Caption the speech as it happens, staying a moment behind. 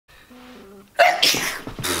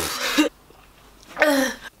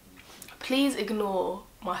Please ignore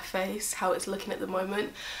my face, how it's looking at the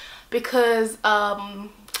moment, because I've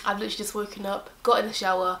literally just woken up, got in the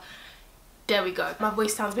shower. There we go. My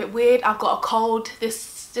voice sounds a bit weird. I've got a cold.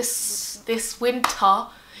 This winter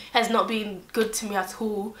has not been good to me at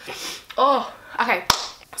all. Oh, okay.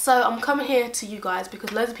 So I'm coming here to you guys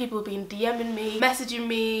because loads of people have been DMing me, messaging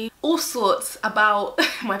me, all sorts about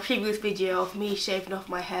my previous video of me shaving off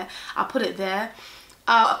my hair. I put it there.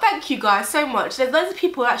 Thank you guys so much. There's loads of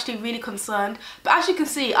people actually really concerned, but as you can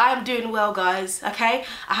see, I am doing well, guys. Okay,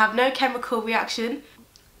 I have no chemical reaction.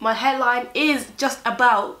 My hairline is just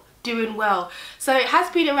about doing well. So it has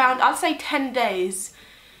been around, I'd say 10 days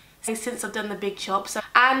since I've done the big chop,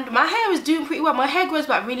 and my hair is doing pretty well. My hair grows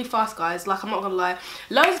back really fast, guys, like, I'm not gonna lie.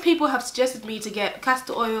 Loads of people have suggested me to get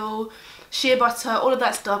castor oil, shea butter, all of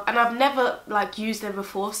that stuff, and I've never like used them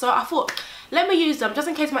before, so I thought let me use them just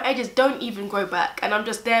in case my edges don't even grow back and I'm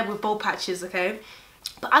just there with bald patches, okay?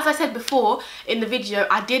 But as I said before in the video,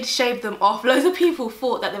 I did shave them off. Loads of people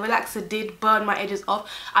thought that the relaxer did burn my edges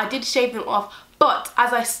off. I did shave them off, but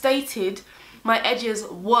as I stated, my edges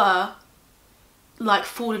were like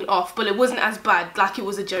falling off, but it wasn't as bad. Like, it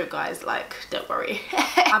was a joke, guys, like, don't worry.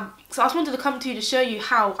 So I just wanted to come to you to show you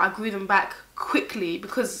how I grew them back quickly,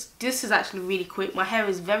 because this is actually really quick. My hair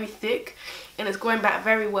is very thick and it's growing back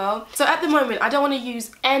very well. So at the moment I don't want to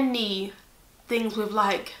use any things with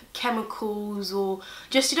like chemicals or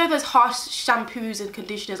just, you know, those harsh shampoos and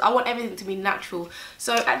conditioners. I want everything to be natural.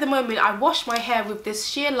 So at the moment I wash my hair with this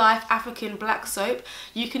Sheer Life African black soap.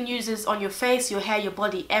 You can use this on your face, your hair, your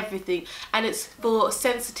body, everything, and it's for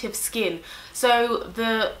sensitive skin. So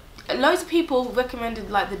loads of people recommended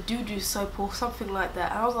like the doo-doo soap or something like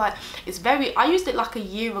that, and I was like, it's very, I used it like a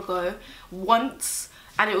year ago once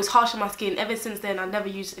and it was harsh on my skin. Ever since then I never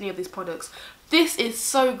used any of these products. This is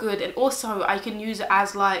so good, and also I can use it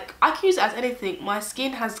as like, I can use it as anything. My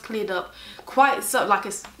skin has cleared up quite, so like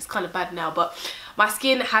it's kind of bad now, but my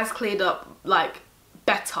skin has cleared up like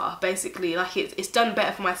better, basically. Like it's done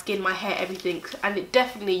better for my skin, my hair, everything, and you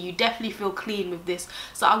definitely feel clean with this.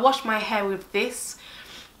 So I wash my hair with this,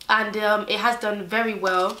 and it has done very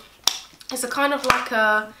well. It's a kind of like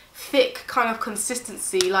a thick kind of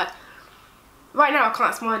consistency. Like right now I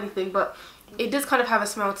can't smell anything, but it does kind of have a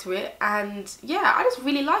smell to it, and yeah, I just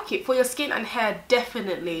really like it for your skin and hair.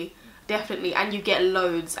 Definitely, and you get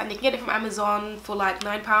loads, and you can get it from Amazon for like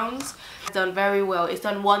 £9. It's done very well. It's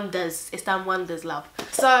done wonders. It's done wonders, love.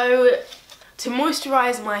 So to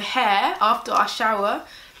moisturize my hair after I shower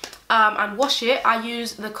and wash it, I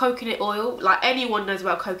use the coconut oil. Like, anyone knows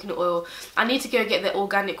about coconut oil. I need to go get the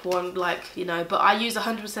organic one, like, you know, but I use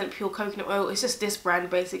 100% pure coconut oil. It's just this brand,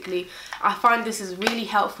 basically. I find this is really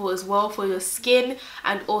helpful as well for your skin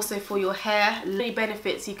and also for your hair. Many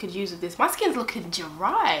benefits you could use with this. My skin's looking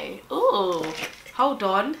dry. Ooh, hold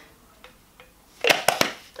on.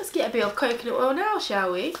 Let's get a bit of coconut oil now,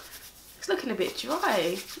 shall we? It's looking a bit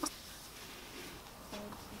dry.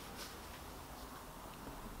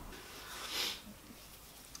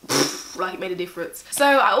 Like, it made a difference. So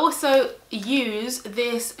I also use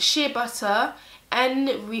this shea butter and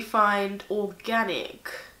refined organic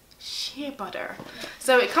shea butter.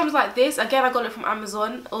 So it comes like this. Again, I got it from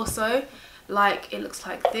Amazon also. Like, it looks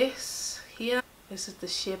like this here. This is the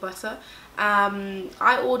shea butter.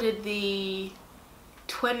 I ordered the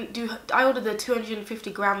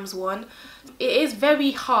 250 grams one. It is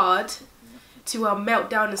very hard to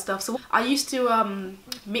melt down and stuff, so I used to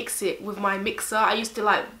mix it with my mixer. I used to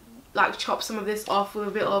like chop some of this off with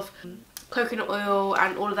a bit of coconut oil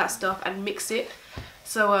and all of that stuff and mix it,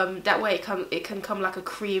 so that way it can come like a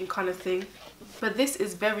cream kind of thing. But this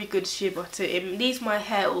is very good shea butter. It leaves my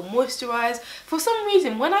hair all moisturized. For some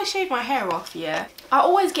reason, when I shave my hair off, yeah, I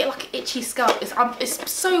always get like an itchy scalp.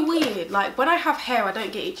 It's so weird. Like, when I have hair, I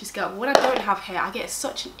don't get itchy scalp. When I don't have hair, I get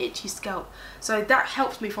such an itchy scalp. So that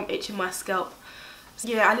helps me from itching my scalp. So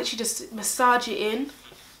yeah, I literally just massage it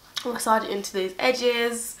into these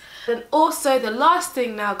edges. And also the last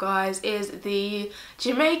thing now, guys, is the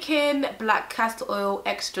Jamaican black castor oil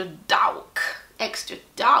extra dark.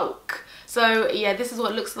 So yeah, this is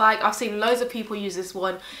what it looks like. I've seen loads of people use this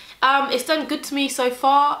one. It's done good to me so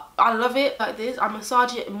far. I love it like this. I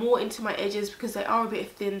massage it more into my edges because they are a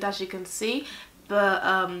bit thinned, as you can see. But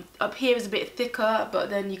up here is a bit thicker, but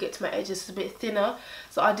then you get to my edges, it's a bit thinner.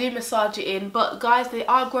 So I do massage it in. But guys, they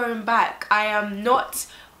are growing back. I am not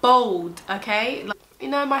bald, okay? Like, you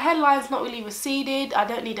know, my hairline's not really receded. I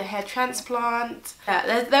don't need a hair transplant.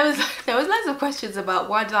 Yeah, there was loads of questions about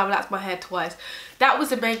why did I relax my hair twice. That was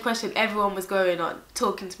the main question everyone was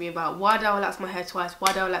talking to me about. Why did I relax my hair twice?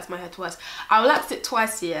 Why did I relax my hair twice? I relaxed it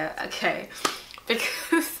twice, yeah, okay.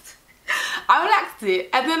 because I relaxed it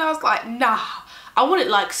and then I was like, nah, I want it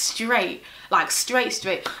like straight,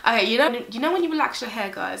 straight. Okay, you know when you relax your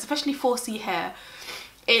hair, guys, especially 4C hair,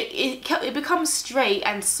 it becomes straight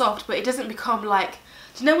and soft, but it doesn't become like,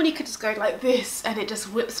 do you know when you could just go like this and it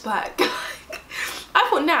just whips back? I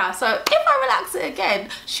thought, nah, so if I relax it again,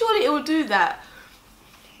 surely it will do that.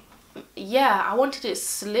 Yeah, I wanted it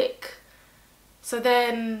slick. So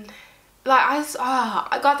then, like, guys,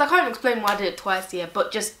 I can't even explain why I did it twice here,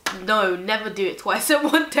 but just, no, never do it twice in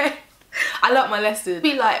one day. I learnt my lesson.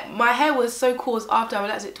 Be like, my hair was so coarse after I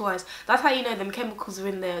relaxed it twice. That's how you know them chemicals are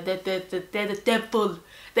in there. They're the devil.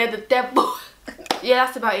 They're the devil. Yeah,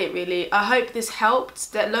 that's about it really. I hope this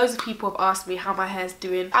helped. That loads of people have asked me how my hair's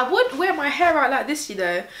doing. I would wear my hair out like this, you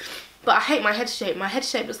know, but I hate my head shape. My head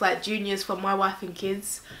shape looks like Junior's from My Wife and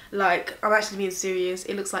Kids. Like, I'm actually being serious.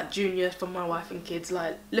 It looks like Junior from My Wife and Kids.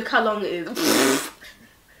 Like, look how long it is.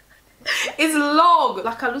 It's long.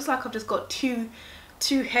 Like, it looks like I've just got two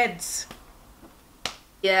heads.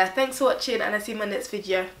 Yeah, thanks for watching and I'll see you in my next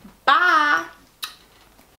video. Bye.